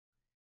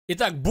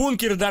Итак,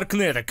 бункеры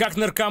Даркнета. Как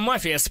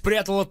наркомафия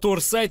спрятала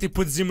Tor-сайты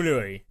под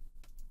землей.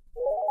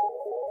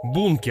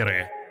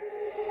 Бункеры.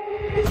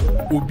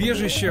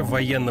 Убежище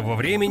военного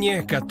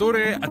времени,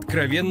 которые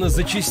откровенно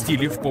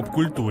зачастили в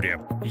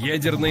поп-культуре.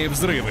 Ядерные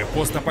взрывы,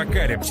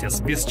 постапокалипсис,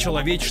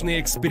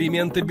 бесчеловечные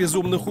эксперименты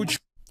безумных ученых.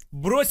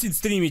 Бросить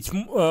стримить,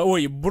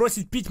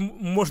 бросить пить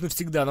можно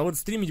всегда, но вот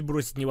стримить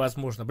бросить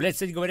невозможно. Блять,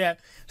 кстати говоря,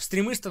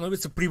 стримы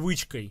становятся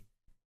привычкой.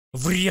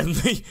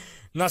 Вредной.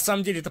 На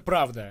самом деле это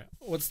правда.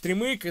 Вот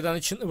стримы, когда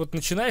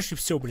начинаешь и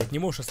все, блядь, не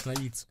можешь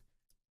остановиться.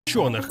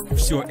 Ученых.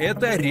 Все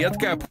это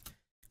редко...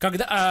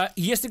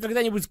 Если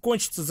когда-нибудь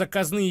кончатся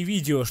заказные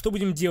видео, что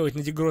будем делать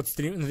на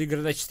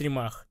деградач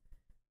стримах?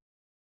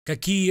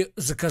 Какие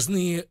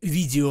заказные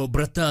видео,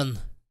 братан?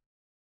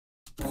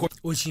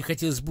 Очень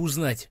хотелось бы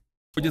узнать.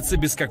 Находится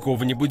без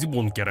какого-нибудь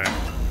бункера.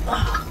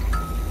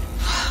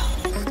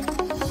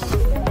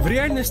 В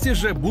реальности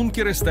же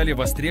бункеры стали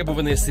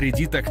востребованы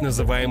среди так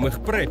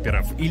называемых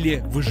препперов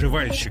или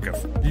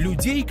выживальщиков.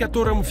 Людей,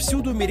 которым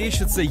всюду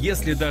мерещится,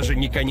 если даже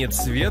не конец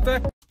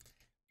света.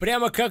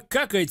 Прямо как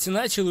какать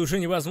начал, и уже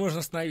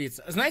невозможно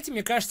остановиться. Знаете,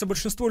 мне кажется,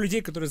 большинство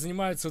людей, которые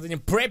занимаются вот этим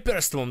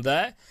препперством,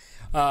 да,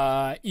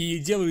 и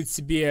делают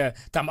себе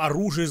там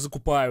оружие,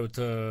 закупают,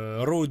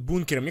 роют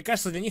бункеры, мне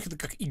кажется, для них это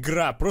как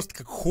игра, просто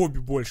как хобби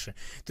больше.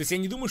 То есть я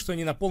не думаю, что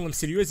они на полном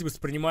серьезе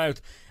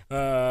воспринимают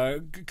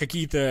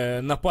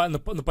какие-то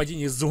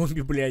нападения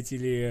зомби, блядь,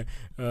 или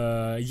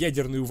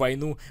ядерную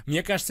войну.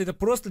 Мне кажется, это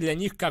просто для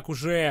них как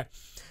уже...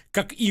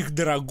 как их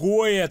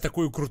дорогое,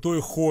 такое крутое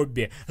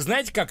хобби.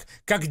 Знаете,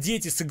 как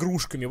дети с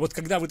игрушками. Вот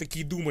когда вы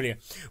такие думали,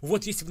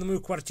 вот если бы на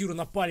мою квартиру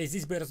напали,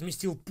 здесь бы я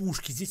разместил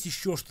пушки, здесь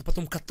еще что-то,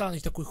 потом катану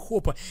и такой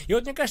хопа. И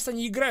вот мне кажется,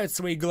 они играют в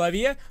своей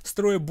голове,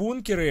 строя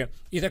бункеры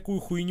и такую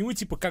хуйню,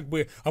 типа как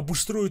бы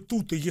обустрою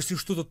тут, и если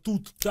что-то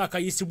тут так, а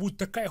если будет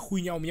такая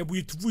хуйня, у меня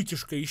будет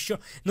вытяжка еще.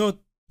 Ну,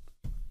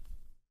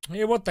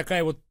 и вот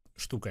такая вот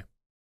штука.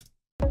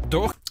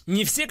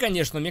 Не все,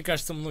 конечно, мне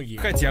кажется, многие.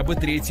 Хотя бы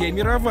Третья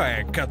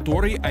мировая, к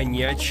которой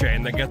они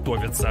отчаянно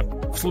готовятся.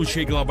 В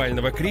случае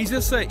глобального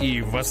кризиса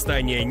и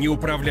восстания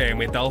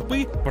неуправляемой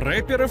толпы,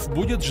 препперов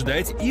будет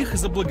ждать их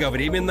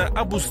заблаговременно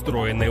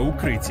обустроенное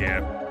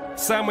укрытие.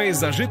 Самые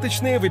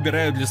зажиточные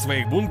выбирают для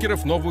своих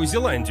бункеров Новую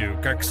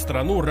Зеландию, как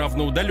страну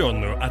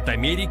равноудаленную от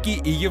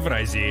Америки и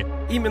Евразии.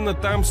 Именно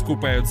там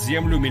скупают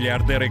землю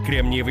миллиардеры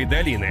Кремниевой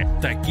долины,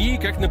 такие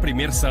как,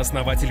 например,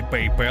 сооснователь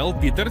PayPal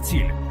Питер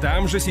Тиль.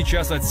 Там же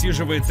сейчас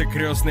отсиживается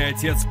крестный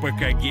отец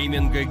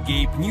ПК-гейминга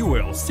Гейб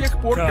Ньюэлл с тех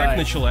пор, как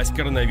началась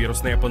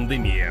коронавирусная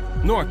пандемия.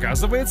 Но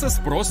оказывается,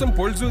 спросом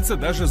пользуются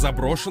даже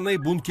заброшенные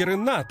бункеры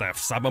НАТО в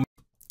самом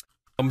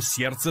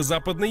сердце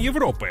Западной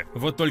Европы.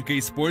 Вот только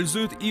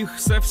используют их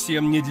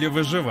совсем не для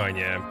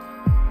выживания.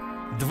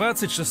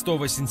 26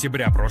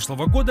 сентября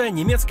прошлого года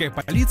немецкая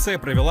полиция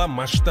провела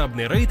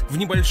масштабный рейд в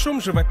небольшом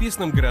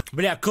живописном городке.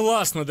 Бля,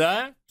 классно,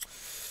 да?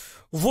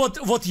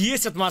 Вот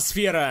есть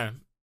атмосфера.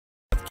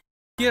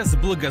 С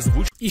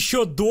благозвучным.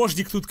 Еще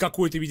дождик тут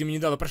какой-то, видимо,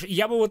 недавно прошел.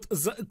 Я бы вот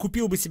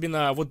купил бы себе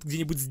на вот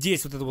где-нибудь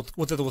здесь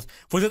вот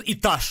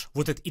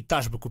этот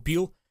этаж бы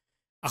купил.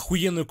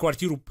 Охуенную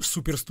квартиру,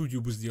 суперстудию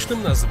бы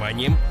сделал.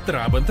 Названием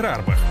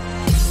Трабен-Трарбах.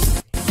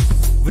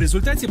 В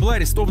результате была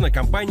арестована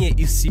компания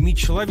из 7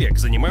 человек,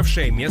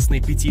 занимавшая местный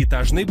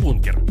 5-этажный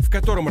бункер, в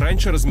котором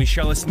раньше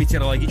размещалось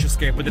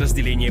метеорологическое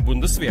подразделение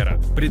Бундесвера.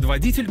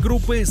 Предводитель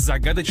группы —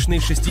 загадочный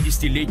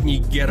 60-летний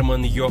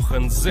Герман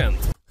Йохан Зент.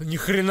 Ни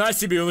хрена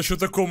себе, он еще в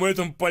таком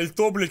этом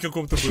пальто, блядь,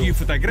 каком-то был. Чьи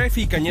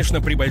фотографии, конечно,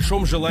 при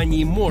большом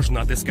желании можно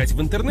отыскать в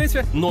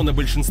интернете, но на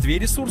большинстве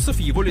ресурсов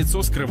его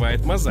лицо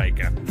скрывает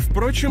мозаика.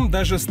 Впрочем,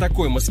 даже с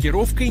такой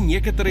маскировкой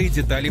некоторые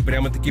детали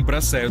прямо-таки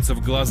бросаются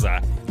в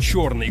глаза.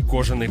 Черный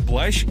кожаный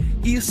плащ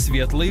и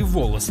светлые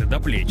волосы до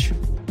плеч.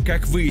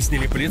 Как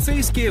выяснили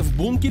полицейские, в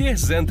бункере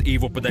Зент и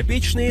его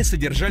подопечные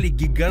содержали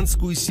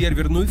гигантскую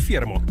серверную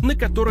ферму, на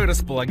которой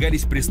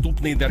располагались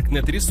преступные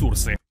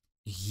даркнет-ресурсы.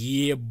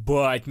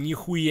 Ебать,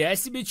 нихуя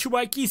себе,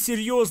 чуваки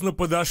серьезно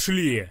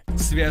подошли.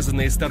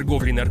 Связанные с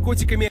торговлей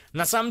наркотиками.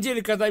 На самом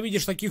деле, когда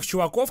видишь таких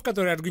чуваков,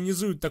 которые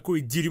организуют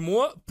такое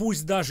дерьмо,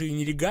 пусть даже и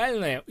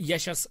нелегальное, я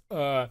сейчас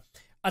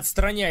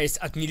отстраняясь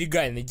от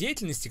нелегальной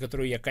деятельности,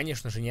 которую я,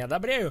 конечно же, не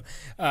одобряю,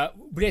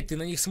 блядь, ты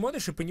на них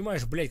смотришь и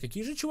понимаешь, блядь,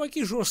 какие же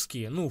чуваки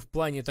жесткие, ну, в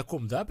плане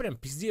таком, да, прям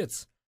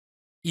пиздец.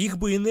 Их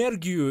бы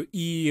энергию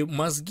и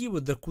мозги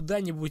бы да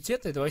куда-нибудь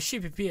это вообще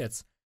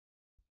пипец.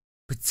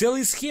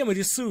 Целые схемы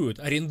рисуют,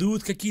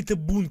 арендуют какие-то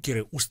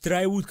бункеры,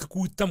 устраивают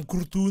какую-то там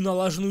крутую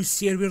налаженную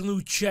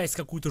серверную часть,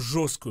 какую-то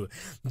жесткую,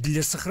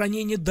 для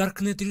сохранения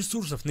даркнет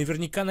ресурсов.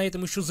 Наверняка на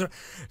этом еще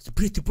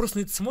Блин, ты просто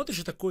на это смотришь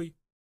и такой...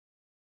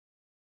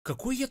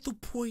 Какой я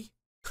тупой.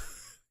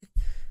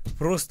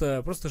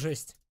 Просто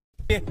жесть.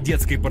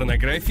 Детской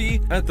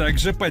порнографии, а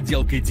также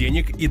подделкой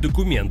денег и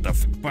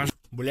документов.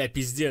 Бля,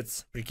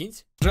 пиздец,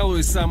 прикиньте.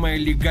 Пожалуй, самое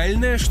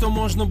легальное, что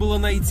можно было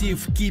найти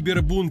в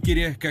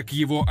кибербункере, как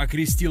его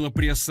окрестила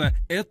пресса,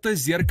 это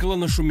зеркало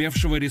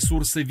нашумевшего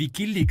ресурса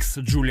Wikileaks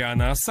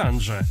Джулиана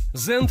Ассанжа.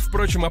 Зент,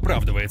 впрочем,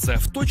 оправдывается.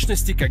 В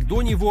точности, как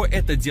до него,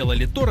 это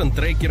делали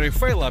торрент-трекеры,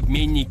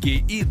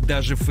 файлообменники и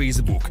даже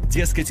Facebook.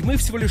 Дескать, мы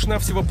всего лишь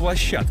навсего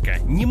площадка.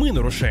 Не мы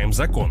нарушаем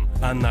закон,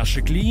 а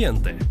наши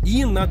клиенты.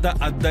 И надо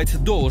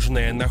отдать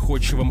должное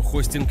находчивым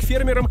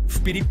хостинг-фермерам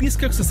в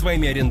переписках со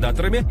своими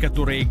арендаторами,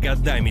 которые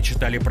годами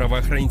читали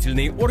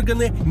правоохранительные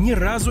органы, ни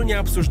разу не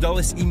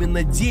обсуждалась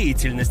именно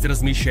деятельность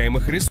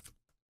размещаемых ресурсов.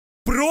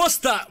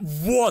 Просто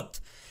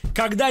вот,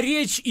 когда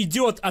речь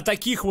идет о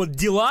таких вот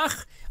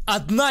делах,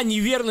 одна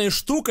неверная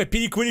штука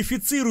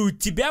переквалифицирует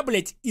тебя,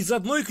 блядь, из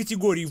одной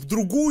категории в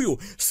другую,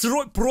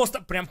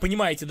 просто, прям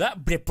понимаете, да?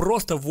 Блядь,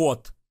 просто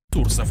вот.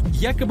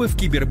 Якобы в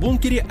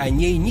кибербункере о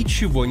ней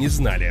ничего не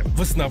знали.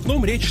 В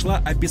основном речь шла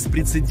о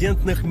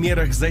беспрецедентных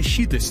мерах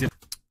защиты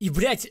и,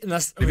 блядь,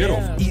 нас...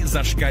 и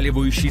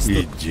зашкаливающий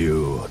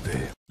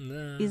Идиоты.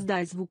 Да.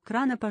 Издай звук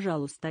крана,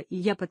 пожалуйста, и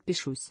я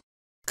подпишусь.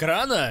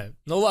 Крана?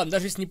 Ну ладно,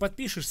 даже если не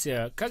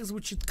подпишешься, как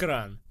звучит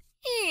кран?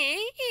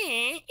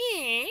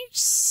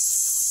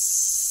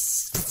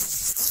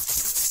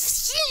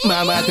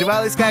 Мама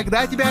отрывалась,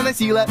 когда тебя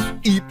носила,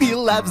 и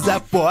пила в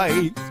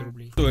запой.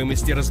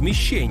 стоимости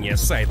размещения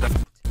сайтов,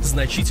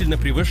 значительно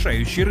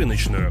превышающей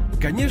рыночную.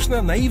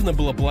 Конечно, наивно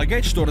было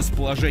полагать, что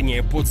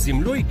расположение под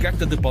землей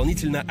как-то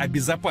дополнительно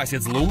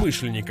обезопасит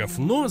злоумышленников,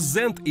 но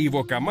Зент и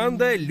его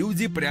команда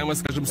люди, прямо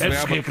скажем,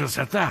 Эдская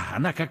красота,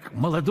 она как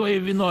молодое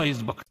вино из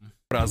бок.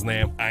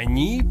 разные.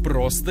 Они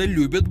просто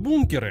любят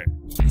бункеры.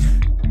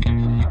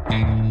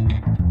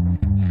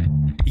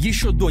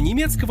 Еще до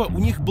немецкого у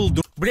них был...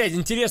 Блядь,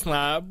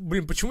 интересно, а,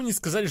 блин, почему не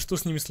сказали, что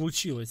с ними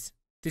случилось?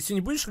 Ты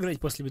сегодня будешь играть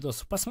после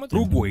видосов? Посмотрим.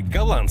 Другой,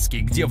 голландский,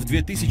 где в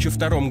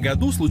 2002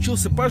 году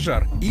случился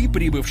пожар, и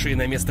прибывшие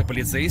на место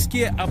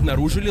полицейские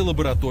обнаружили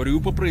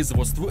лабораторию по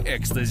производству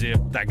экстази.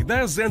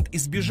 Тогда Зент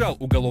избежал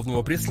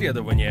уголовного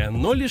преследования,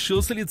 но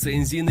лишился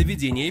лицензии на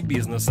ведение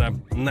бизнеса.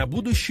 На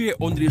будущее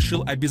он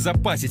решил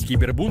обезопасить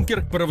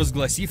кибербункер,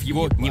 провозгласив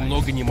его ни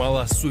много ни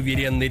мало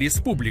суверенной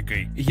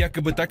республикой.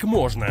 Якобы так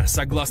можно,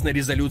 согласно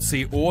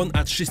резолюции ООН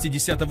от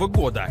 60-го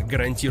года,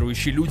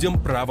 гарантирующей людям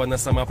право на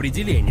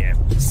самоопределение.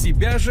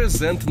 Себя же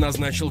Зент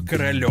назначил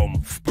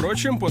королем.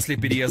 Впрочем, после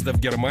переезда в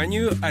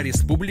Германию о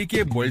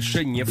республике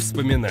больше не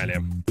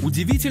вспоминали.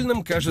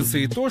 Удивительным кажется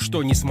и то,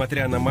 что,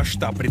 несмотря на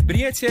масштаб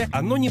предприятия,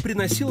 оно не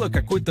приносило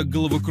какой-то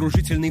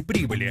головокружительной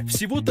прибыли.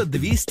 Всего-то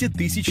 200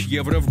 тысяч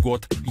евро в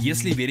год,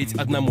 если верить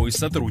одному из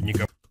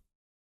сотрудников.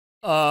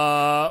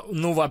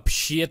 Ну,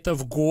 вообще-то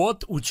в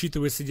год,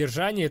 учитывая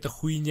содержание, это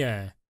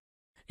хуйня.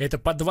 Это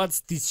по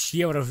 20 тысяч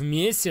евро в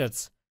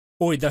месяц.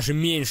 Ой, даже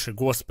меньше,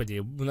 господи,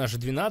 у нас же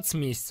 12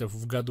 месяцев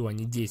в году, а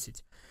не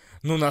 10.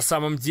 Ну, на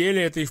самом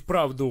деле, это и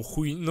вправду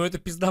ну, это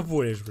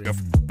пиздоболишь, блин.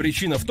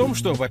 Причина в том,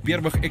 что,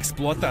 во-первых,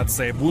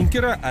 эксплуатация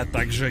бункера, а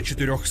также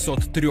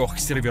 403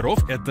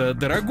 серверов — это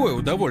дорогое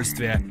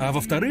удовольствие. А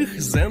во-вторых,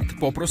 Зент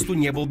попросту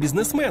не был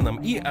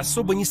бизнесменом и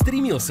особо не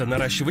стремился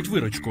наращивать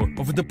выручку.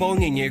 В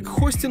дополнение к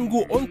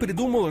хостингу он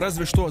придумал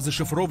разве что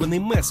зашифрованный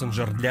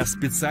мессенджер для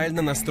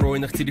специально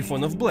настроенных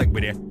телефонов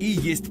BlackBerry. И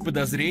есть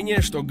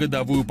подозрение, что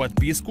годовую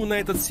подписку на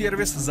этот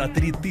сервис за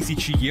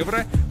 3000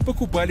 евро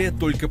покупали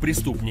только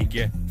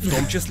преступники. В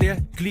том числе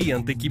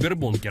клиенты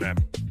кибербункера.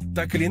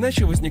 Так или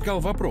иначе возникал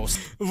вопрос.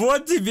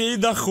 Вот тебе и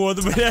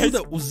доход, блядь.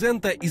 Откуда у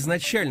Зента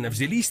изначально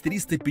взялись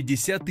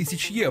 350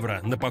 тысяч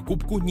евро на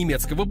покупку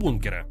немецкого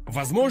бункера?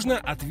 Возможно,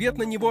 ответ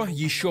на него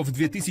еще в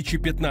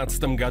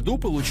 2015 году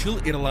получил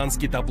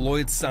ирландский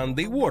таблоид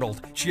Sunday World,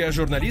 чья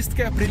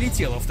журналистка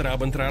прилетела в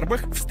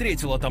Трабентрарбах,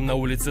 встретила там на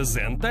улице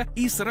Зента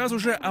и сразу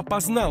же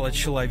опознала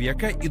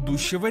человека,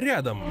 идущего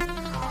рядом.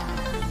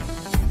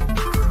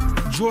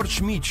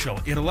 Джордж Митчелл,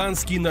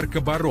 ирландский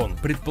наркобарон,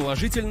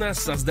 предположительно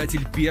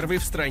создатель первой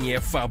в стране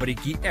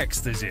фабрики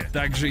экстази,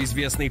 также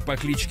известный по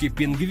кличке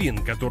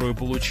Пингвин, которую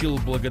получил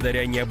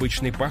благодаря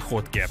необычной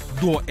походке.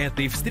 До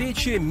этой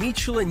встречи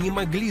Митчелла не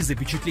могли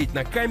запечатлеть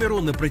на камеру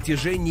на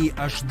протяжении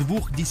аж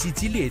 2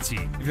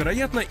 десятилетий.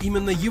 Вероятно,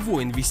 именно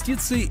его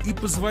инвестиции и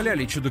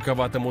позволяли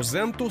чудаковатому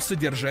Зенту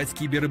содержать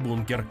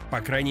кибербункер, по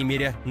крайней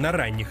мере, на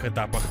ранних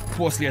этапах.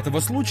 После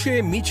этого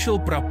случая Митчелл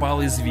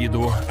пропал из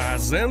виду, а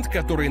Зент,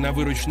 который на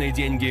вырученные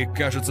деньги,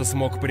 кажется,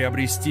 смог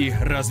приобрести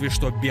разве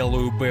что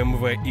белую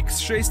BMW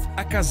X6,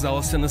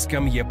 оказался на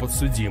скамье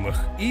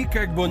подсудимых. И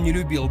как бы он не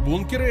любил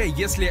бункеры,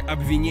 если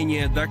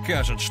обвинение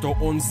докажет, что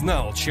он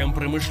знал, чем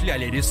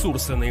промышляли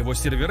ресурсы на его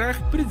серверах,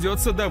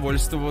 придется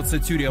довольствоваться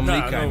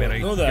тюремной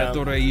камерой,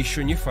 которая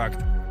еще не факт,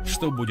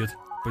 что будет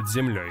под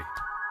землей.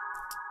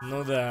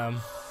 Ну да.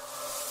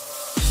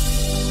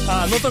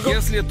 Ну только...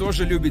 Если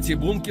тоже любите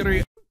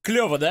бункеры...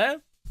 Клево,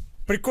 да?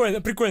 Прикольная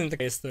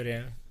такая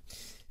история.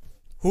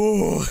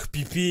 Ох,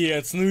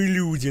 пипец, ну и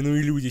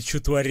люди, что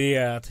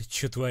творят.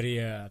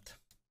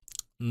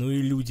 Ну и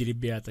люди,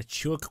 ребята,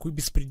 какой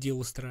беспредел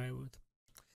устраивают.